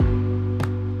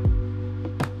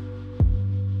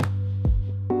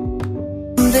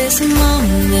this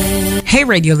moment. Hey,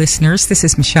 radio listeners, this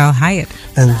is Michelle Hyatt.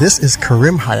 And this is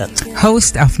Karim Hyatt,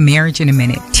 host of Marriage in a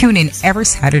Minute. Tune in every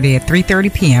Saturday at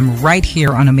 3:30 p.m. right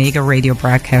here on Omega Radio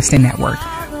Broadcasting Network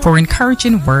for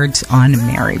encouraging words on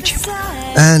marriage.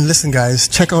 And listen, guys,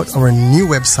 check out our new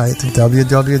website,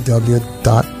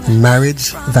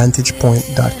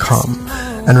 www.marriagevantagepoint.com.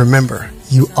 And remember,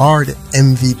 you are the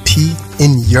MVP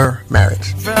in your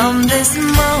marriage. From this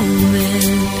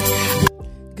moment.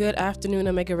 Good afternoon,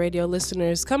 Omega Radio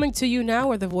listeners. Coming to you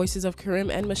now are the voices of Karim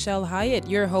and Michelle Hyatt,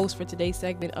 your host for today's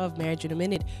segment of Marriage in a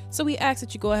Minute. So we ask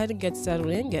that you go ahead and get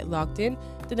settled in, get locked in.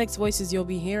 The next voices you'll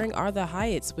be hearing are the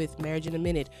Hyatts with Marriage in a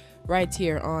Minute, right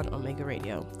here on Omega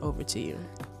Radio. Over to you.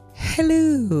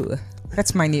 Hello.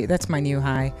 That's my new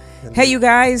high. Hey, you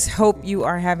guys. Hope you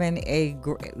are having a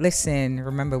listen.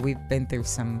 Remember, we've been through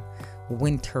some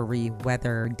wintry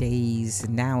weather days.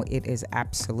 Now it is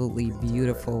absolutely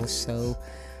beautiful. So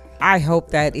I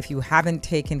hope that if you haven't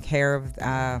taken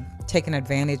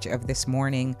advantage of this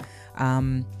morning,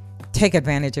 take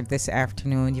advantage of this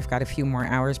afternoon. You've got a few more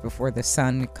hours before the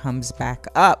sun comes back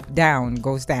up, down,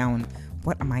 goes down.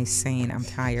 What am I saying? I'm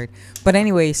tired. But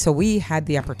anyway, so we had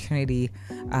the opportunity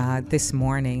this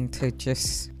morning to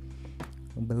just,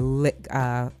 I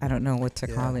don't know what to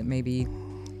call it, maybe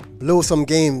blow some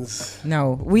games.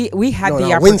 No, we had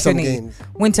the opportunity.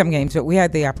 Win some games, but we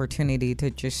had the opportunity to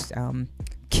just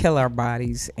kill our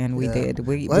bodies, and we did.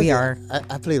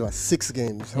 I played 6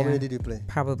 games. How many did you play?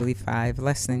 Probably 5,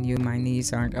 less than you. My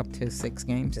knees aren't up to 6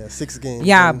 games. Yeah, 6 games.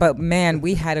 Yeah, but man,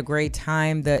 we had a great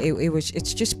time.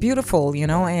 It's just beautiful,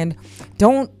 and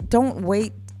don't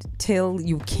wait till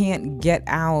you can't get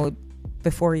out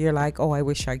before you're like, oh, I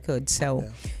wish I could. So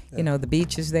the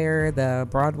beach is there, the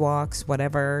broad walks,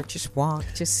 whatever. Just walk,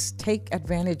 just take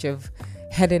advantage of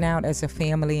heading out as a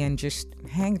family and just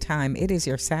hang time. It is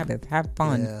your Sabbath. Have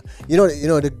fun. Yeah.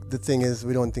 The thing is,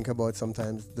 we don't think about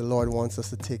sometimes the Lord wants us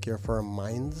to take care of our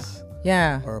minds,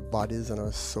 our bodies, and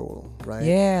our soul, right?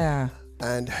 Yeah.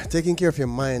 And taking care of your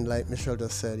mind, like Michelle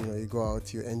just said, you go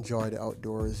out, you enjoy the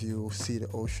outdoors, you see the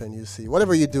ocean, you see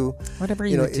whatever you do.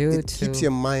 It keeps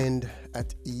your mind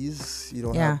at ease. You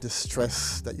don't have the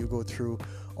stress that you go through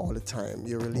all the time.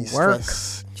 You release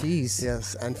stress. Jeez.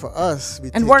 Yes, and for us,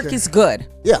 work is good.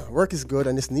 Yeah, work is good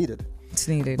and it's needed. It's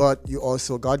needed. But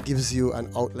God gives you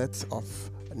an outlet of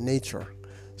nature.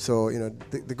 So,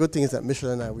 the good thing is that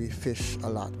Michelle and I, we fish a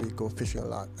lot. We go fishing a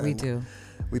lot. We do.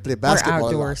 We play basketball. We're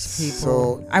outdoors people.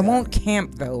 So I won't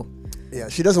camp though. Yeah,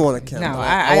 she doesn't want to camp. No,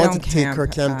 I want don't to take camp. her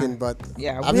camping, but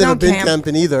I've never been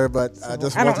camping either. But I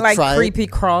just want to try. I don't like creepy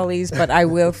crawlies, but I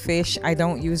will fish. I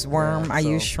don't use worm. I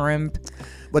use shrimp.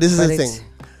 But this is the thing.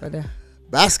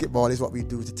 Basketball is what we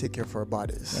do to take care of our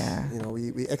bodies. Yeah.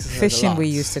 We exercise Fishing, a lot. we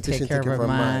used to take care of our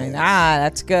mind.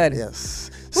 That's good. Yes.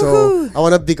 So I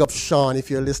want to big up Sean if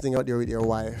you're listening out there with your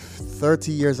wife.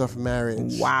 30 years of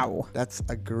marriage. Wow. That's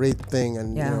a great thing.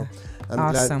 And,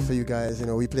 I'm glad for you guys.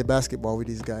 We play basketball with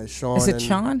these guys. Sean. Is it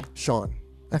Sean? Sean.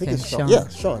 I think it's Sean. Yeah,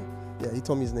 Sean. Yeah, he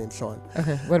told me his name, Sean.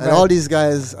 Okay. What about and all these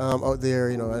guys out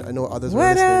there, I know others were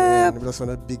listening. We just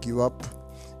want to big you up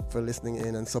for listening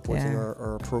in and supporting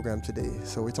our program today.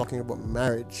 So we're talking about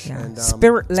marriage. Yeah. And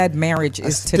spirit-led marriage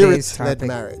is today's topic. Spirit-led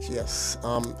marriage, yes.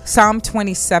 Psalm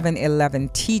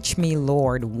 27:11. Teach me,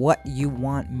 Lord, what you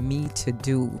want me to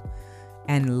do,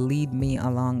 and lead me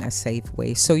along a safe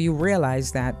way. So you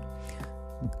realize that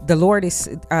the Lord is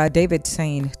David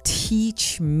saying,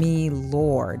 teach me,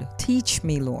 Lord,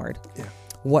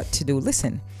 what to do.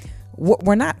 Listen,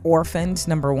 we're not orphans,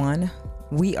 number one.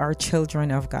 We are children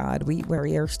of God. We're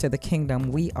heirs to the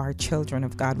kingdom. We are children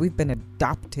of God. We've been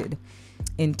adopted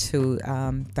into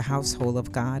the household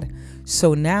of God.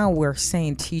 So now we're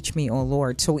saying, teach me, O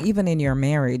Lord. So even in your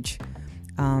marriage,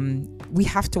 we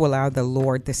have to allow the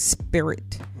Lord, the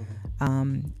Spirit,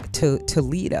 to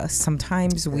lead us.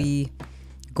 Sometimes we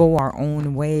go our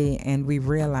own way and we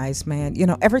realize, man,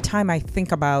 every time I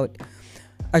think about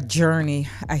a journey,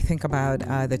 I think about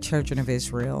the children of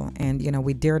Israel, and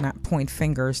we dare not point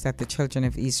fingers that the children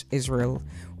of Israel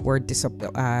were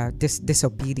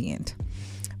disobedient.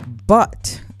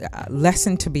 But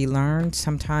lesson to be learned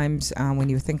sometimes when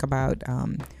you think about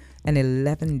an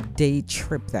 11-day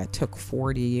trip that took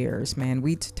 40 years, man.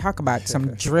 We talk about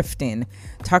some drifting,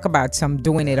 talk about some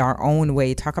doing it our own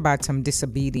way, talk about some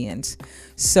disobedience.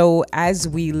 So as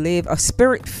we live, a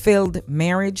spirit-filled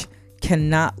marriage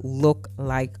cannot look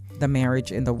like the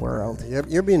marriage in the world.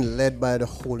 You're being led by the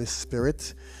Holy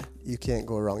Spirit. You can't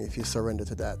go wrong if you surrender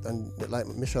to that. And like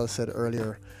Michelle said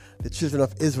earlier, the children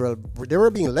of Israel, they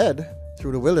were being led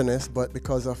through the wilderness, but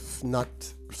because of not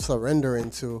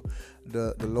surrendering to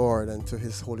the Lord and to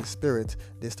His Holy Spirit,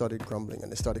 they started grumbling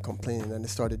and they started complaining and they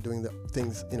started doing the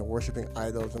things, worshiping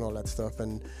idols and all that stuff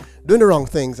and doing the wrong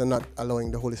things and not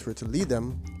allowing the Holy Spirit to lead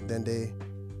them. Then they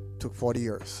took 40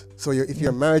 years. So if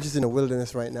your marriage is in a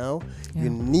wilderness right now, you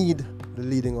need the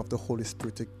leading of the Holy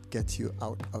Spirit to get you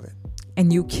out of it.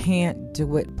 And you can't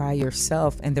do it by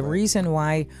yourself. And the reason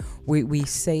why we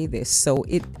say this, so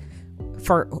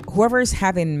for whoever is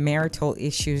having marital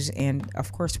issues, and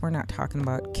of course we're not talking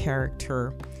about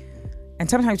character, and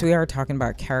sometimes we are talking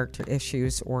about character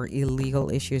issues or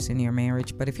illegal issues in your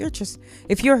marriage, but if you're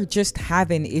just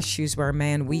having issues where,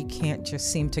 man, we can't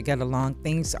just seem to get along,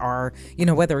 things are,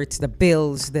 whether it's the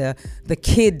bills, the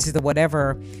kids, the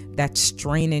whatever that's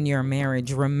straining your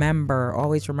marriage,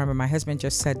 always remember, my husband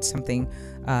just said something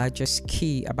just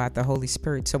key about the Holy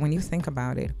Spirit. So when you think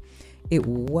about it, it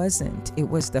was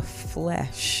the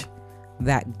flesh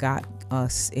that got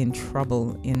us in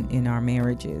trouble in our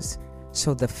marriages.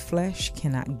 So the flesh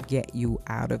cannot get you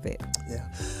out of it.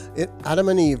 Yeah. Adam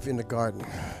and Eve in the garden,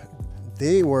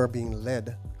 they were being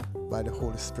led by the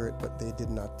Holy Spirit, but they did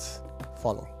not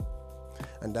follow.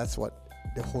 And that's what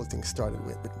the whole thing started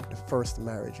with. The first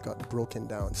marriage got broken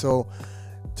down. So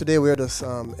today we're just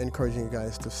encouraging you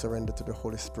guys to surrender to the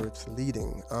Holy Spirit's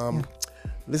leading.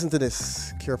 Listen to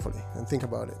this carefully and think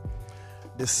about it.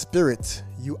 The spirit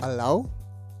you allow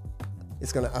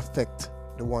is going to affect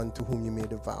the one to whom you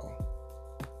made a vow.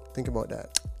 Think about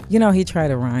that. He tried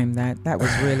to rhyme that. That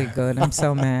was really good. I'm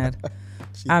so mad.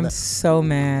 I'm so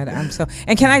mad.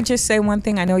 And can I just say one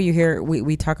thing? I know you hear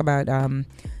we talk about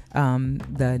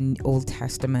the Old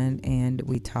Testament, and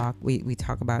we talk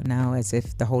about now as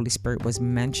if the Holy Spirit was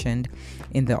mentioned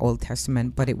in the Old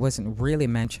Testament, but it wasn't really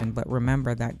mentioned. But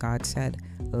remember that God said,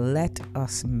 "Let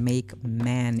us make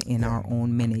man in our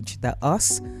own image." The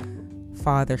us,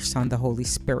 Father, Son, the Holy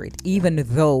Spirit. Even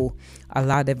though a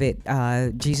lot of it,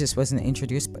 Jesus wasn't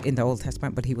introduced in the Old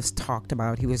Testament, but he was talked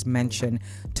about. He was mentioned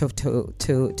to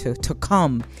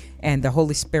come, and the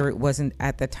Holy Spirit wasn't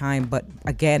at the time, but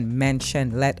again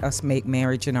mentioned. Let us make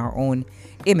marriage in our own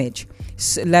image.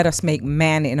 So let us make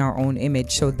man in our own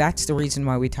image. So that's the reason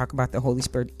why we talk about the Holy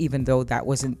Spirit, even though that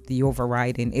wasn't the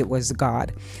overriding. It was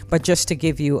God. But just to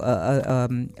give you a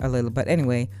little. But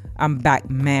anyway, I'm back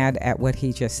mad at what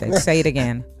he just said. Say it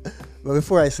again. But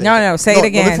before I say say it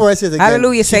again. Before I say it again,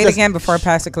 hallelujah, say it again before I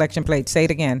pass the collection plate. Say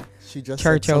it again. She just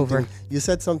church said over. You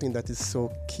said something that is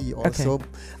so key also,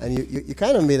 and you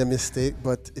kind of made a mistake,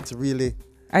 but it's really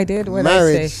I did. What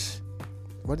marriage. I say?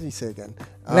 What did he say again?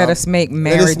 Let us make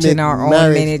marriage in our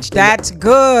own image. That's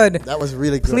good. That was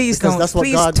really good. Please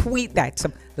tweet that.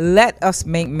 So, let us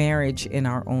make marriage in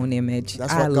our own image.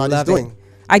 That's what God is doing.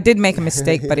 I did make a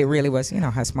mistake, but it really was,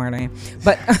 how smart I am.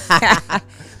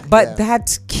 But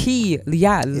that's key.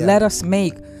 Yeah, let us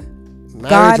make.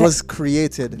 Marriage was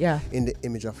created in the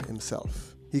image of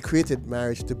Himself. He created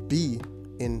marriage to be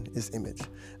in His image.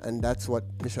 And that's what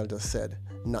Michelle just said,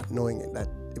 not knowing it. That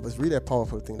it was really a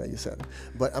powerful thing that you said.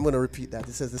 But I'm going to repeat that.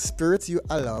 It says the spirit you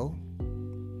allow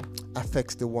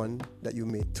affects the one that you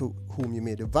made, to whom you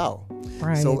made a vow.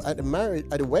 Right. So at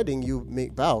the wedding, you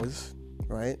make vows,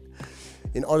 right?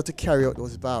 In order to carry out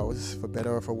those vows, for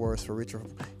better or for worse, for richer,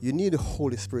 you need the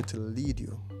Holy Spirit to lead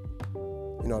you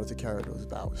in order to carry out those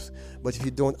vows. But if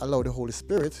you don't allow the Holy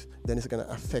Spirit, then it's going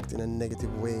to affect in a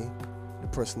negative way the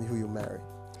person who you marry.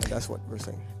 And that's what we're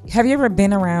saying. Have you ever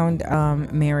been around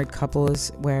married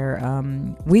couples where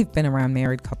we've been around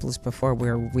married couples before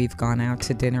where we've gone out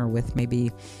to dinner with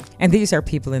maybe, and these are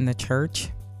people in the church,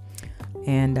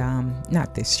 and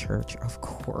not this church, of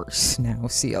course, now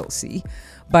CLC,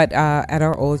 but at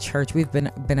our old church, we've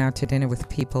been out to dinner with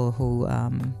people who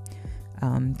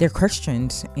they're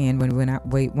Christians, and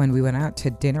when we went out to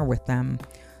dinner with them,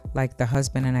 like the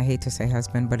husband, and I hate to say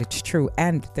husband, but it's true.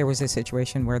 And there was a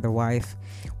situation where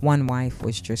one wife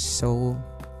was just so,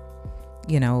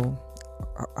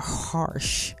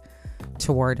 harsh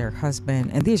toward her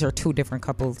husband. And these are two different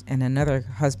couples. And another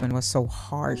husband was so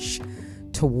harsh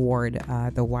toward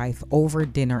the wife over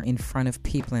dinner in front of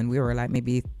people. And we were like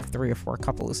maybe 3 or 4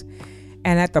 couples.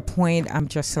 And at the point, I'm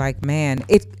just like, man,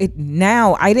 it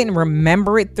now, I didn't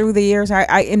remember it through the years.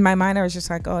 I in my mind, I was just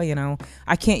like, oh,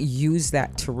 I can't use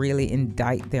that to really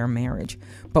indict their marriage.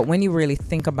 But when you really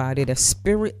think about it, a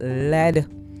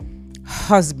spirit-led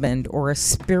husband or a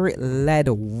spirit-led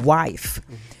wife,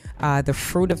 the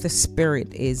fruit of the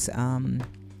spirit is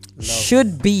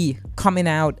should be coming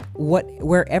out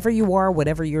wherever you are,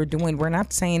 whatever you're doing. We're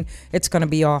not saying it's going to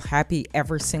be all happy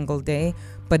every single day,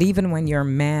 but even when you're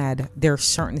mad, there are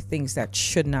certain things that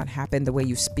should not happen. The way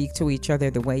you speak to each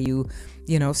other, the way you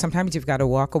sometimes you've got to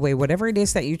walk away, whatever it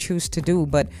is that you choose to do.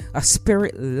 But a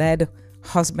spirit-led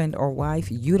husband or wife,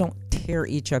 you don't tear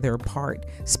each other apart,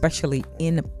 especially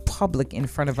in public in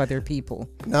front of other people.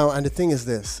 Now, and the thing is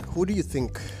this, who do you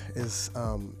think is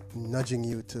nudging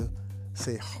you to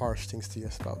say harsh things to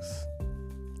your spouse?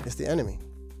 It's the enemy.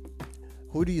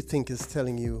 Who do you think is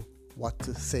telling you what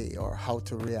to say or how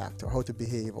to react or how to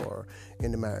behave or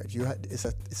in the marriage?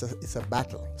 It's a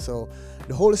battle. So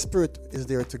the Holy Spirit is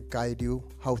there to guide you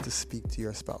how to speak to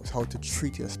your spouse, how to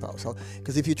treat your spouse.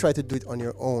 Because if you try to do it on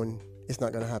your own, it's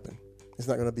not going to happen. It's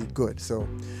not going to be good. So,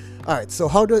 all right. So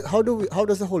how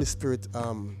does the Holy Spirit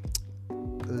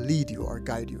lead you or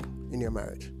guide you in your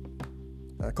marriage?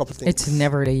 A couple of things. It's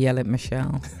never to yell at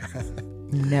Michelle.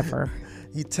 Never.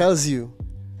 He tells you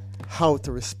how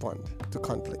to respond to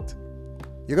conflict.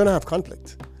 You're going to have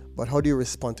conflict, but how do you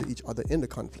respond to each other in the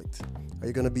conflict? Are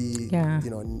you going to be,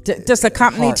 does the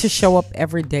cop need to harsh? show up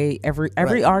every day? Every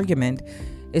Right. argument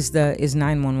is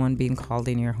 911 being called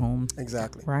in your home.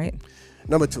 Exactly. Right?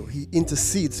 Number 2, he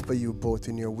intercedes for you both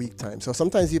in your weak time. So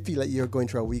sometimes you feel like you're going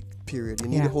through a weak period. You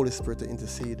need the Holy Spirit to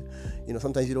intercede.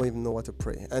 Sometimes you don't even know what to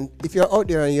pray. And if you're out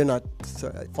there and you're not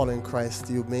following Christ,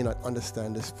 you may not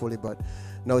understand this fully, but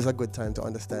now is a good time to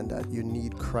understand that you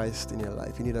need Christ in your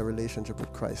life. You need a relationship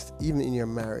with Christ, even in your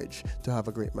marriage, to have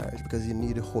a great marriage, because you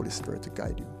need the Holy Spirit to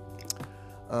guide you.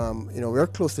 We're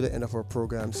close to the end of our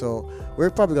program, so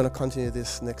we're probably going to continue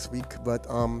this next week, but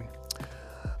I'm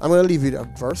going to leave you a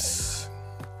verse.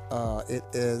 It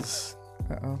is...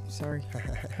 sorry.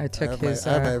 I took I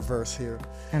have my verse here.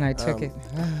 And I took it.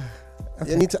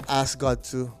 You need to ask God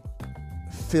to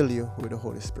fill you with the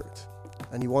Holy Spirit.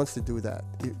 And he wants to do that.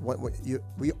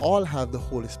 We all have the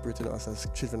Holy Spirit in us as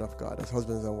children of God, as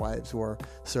husbands and wives who are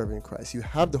serving Christ. You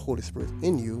have the Holy Spirit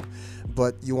in you,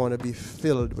 but you want to be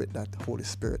filled with that Holy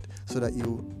Spirit so that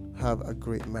you have a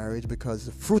great marriage, because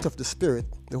the fruit of the Spirit,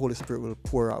 the Holy Spirit will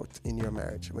pour out in your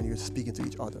marriage when you're speaking to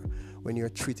each other, when you're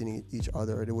treating each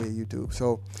other the way you do.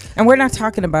 So, and we're not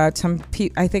talking about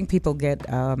I think people get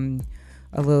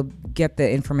get the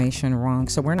information wrong.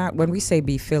 So when we say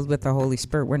be filled with the Holy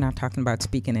Spirit, we're not talking about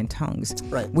speaking in tongues.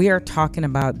 Right. We are talking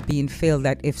about being filled,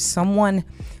 that if someone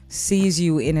sees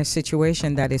you in a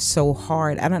situation that is so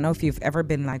hard, I don't know if you've ever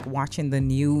been like watching the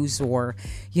news or,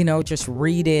 just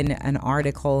reading an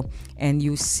article and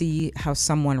you see how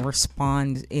someone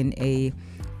responds in a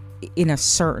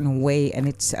certain way and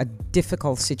it's a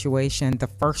difficult situation, the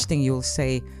first thing you'll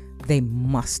say, they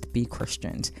must be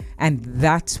Christians. And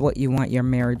that's what you want your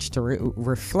marriage to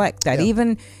reflect. That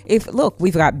even if, look,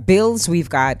 we've got bills, we've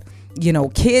got,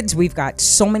 kids, we've got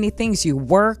so many things. You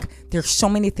work, there's so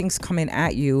many things coming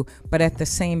at you. But at the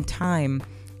same time,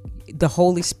 the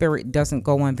Holy Spirit doesn't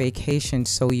go on vacation,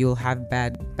 so you'll have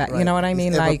bad right. You know what I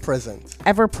mean?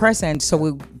 Ever present. So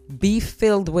we'll be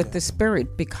filled with the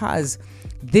Spirit, because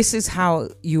this is how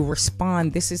you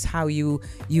respond. This is how you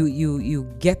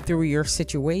get through your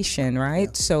situation, right?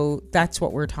 Yeah. So that's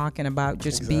what we're talking about.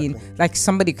 Just being like,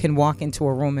 somebody can walk into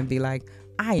a room and be like,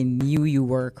 I knew you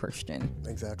were a Christian.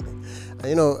 Exactly.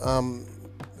 And,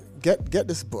 get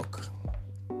this book,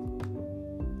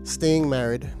 Staying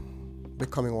Married,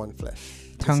 Becoming One Flesh.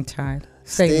 Tongue-tied.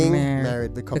 Staying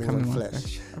married, becoming one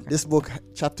flesh. Okay. This book,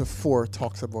 chapter 4,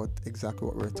 talks about exactly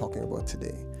what we're talking about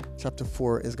today. Chapter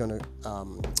 4 is going to,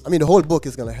 the whole book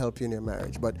is going to help you in your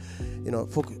marriage, but,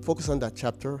 focus on that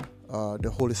chapter.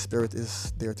 The Holy Spirit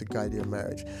is there to guide your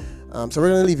marriage. So we're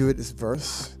going to leave you with this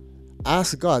verse.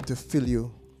 Ask God to fill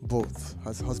you both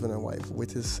as husband and wife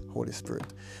with His Holy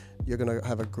Spirit. You're going to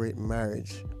have a great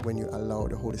marriage when you allow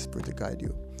the Holy Spirit to guide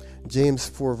you. James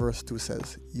 4 verse 2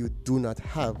 says, you do not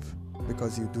have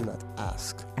because you do not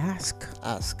ask.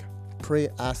 Ask. Pray,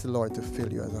 ask the Lord to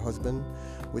fill you as a husband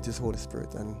with His Holy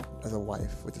Spirit and as a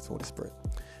wife with His Holy Spirit.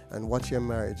 And watch your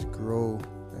marriage grow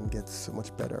and get so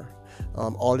much better.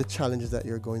 All the challenges that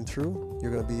you're going through,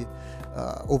 you're going to be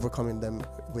overcoming them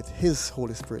with His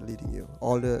Holy Spirit leading you.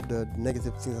 All the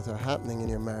negative things that are happening in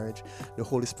your marriage, the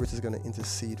Holy Spirit is going to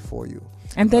intercede for you.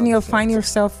 And then you'll find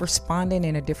yourself responding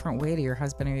in a different way to your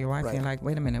husband or your wife. Right. You're like,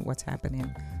 wait a minute, what's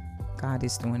happening? God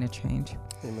is doing a change.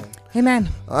 Amen.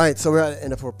 All right, so we're at the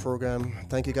end of our program.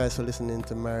 Thank you guys for listening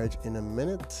to Marriage in a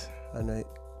Minute. And I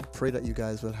pray that you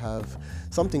guys will have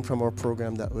something from our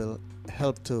program that will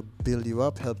help to build you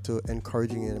up, help to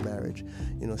encourage you in a marriage.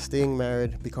 Staying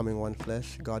married, becoming one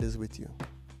flesh. God is with you.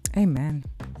 Amen.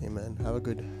 Have a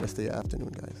good rest of your afternoon,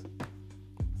 guys.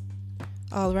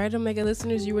 All right, Omega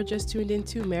listeners, you were just tuned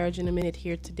into Marriage in a Minute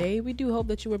here today. We do hope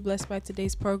that you were blessed by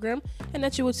today's program and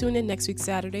that you will tune in next week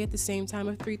Saturday at the same time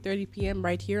of 3:30 p.m.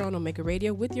 right here on Omega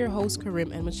Radio with your hosts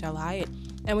Karim and Michelle Hyatt.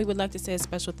 And we would like to say a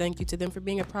special thank you to them for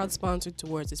being a proud sponsor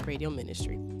towards this radio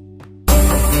ministry.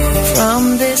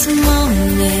 From this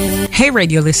moment. Hey,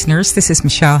 radio listeners, this is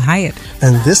Michelle Hyatt.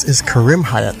 And this is Karim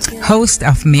Hyatt, host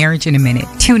of Marriage in a Minute.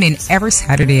 Tune in every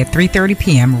Saturday at 3:30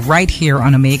 p.m. right here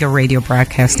on Omega Radio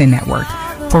Broadcasting Network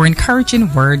for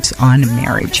encouraging words on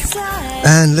marriage.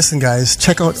 And listen, guys,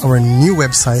 check out our new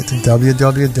website,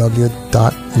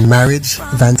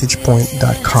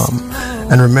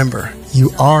 www.marriagevantagepoint.com. And remember, you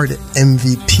are the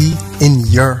MVP in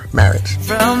your marriage.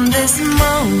 From this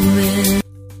moment.